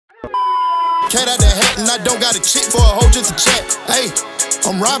cat out the hat, and I don't got a chick for a hoe just to chat. Hey,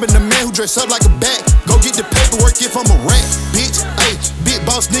 I'm robbing the man who dress up like a bat. Go get the paperwork if I'm a rat, bitch. Hey, big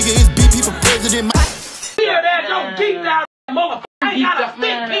boss nigga is BP for president. Hear that? Don't keep that motherfucker. I ain't got a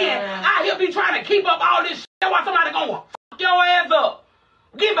stick pen. I here be trying to keep up all this shit. That's why somebody gonna fuck your ass up.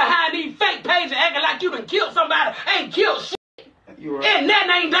 Get behind these fake pages acting like you done killed somebody. Ain't killed shit. You right. And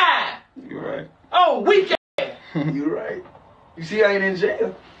that ain't died. You right. Oh, weak ass. You right. You see, I ain't in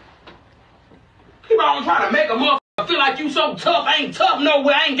jail. Keep on trying to make a motherfucker feel like you so tough. I ain't tough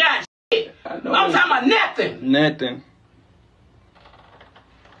nowhere. I ain't got shit. I'm talking about nothing. Nothing.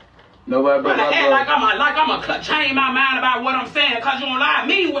 Nobody but act like I'm change my mind about what I'm saying, cause you don't lie.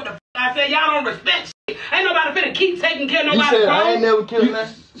 Me what the f I said, y'all don't respect shit. Ain't nobody finna keep taking care of nobody's phone. I ain't never killed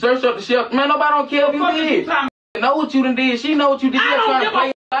nothing. Search up the shelf. Man, nobody don't care if you did. You know what you done did. She know what you did. I don't give a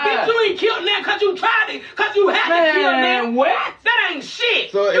f. Bitch, you ain't killed nothing cause you tried it. Cause you had to kill them. What? That ain't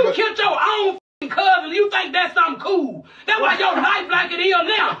shit. So you killed your own cousin. You think that's something cool. That's why your life like it is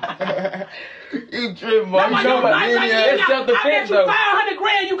now. You tripping, boy. That's why your life like it is now. I bet you though. 500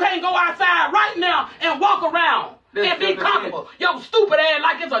 grand you can't go outside right now and walk around and be comfortable. Yo, stupid ass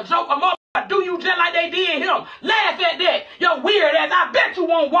like it's a joke. A motherfucker do you just like they did him. Laugh at that. Yo, weird ass. I bet you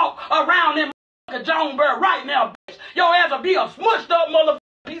won't walk around them Jonesboro right now, bitch. Your ass will be a smushed up motherfucker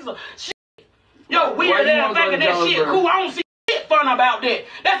piece of shit. Yo, weird ass thinking that shit cool. I don't see shit fun about that.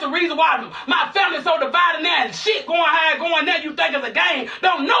 That's the reason why my family's so divided now and shit going high, going there. You think it's a game.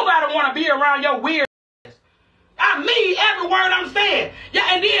 Don't nobody want to be around your weird ass. I mean every word I'm saying.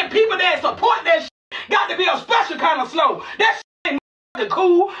 Yeah, and then people that support that shit got to be a special kind of slow. That shit ain't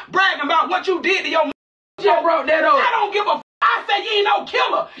cool. Bragging about what you did to your You brought that up. I don't give a f. I say you ain't no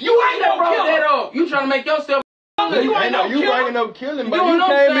killer. You ain't no brought killer. That up. You trying to make yourself. You ain't no killer. bringing up killing, but you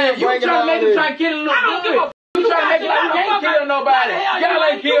came in you trying to make him try to kill him look good. You trying to make it like you ain't kill nobody. Y'all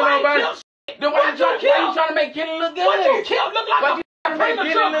ain't kill nobody. Then why you trying to make killing look good? What you killed look like a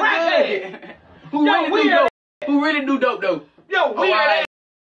premature crackhead. Who really do dope though? Yo, weird ass.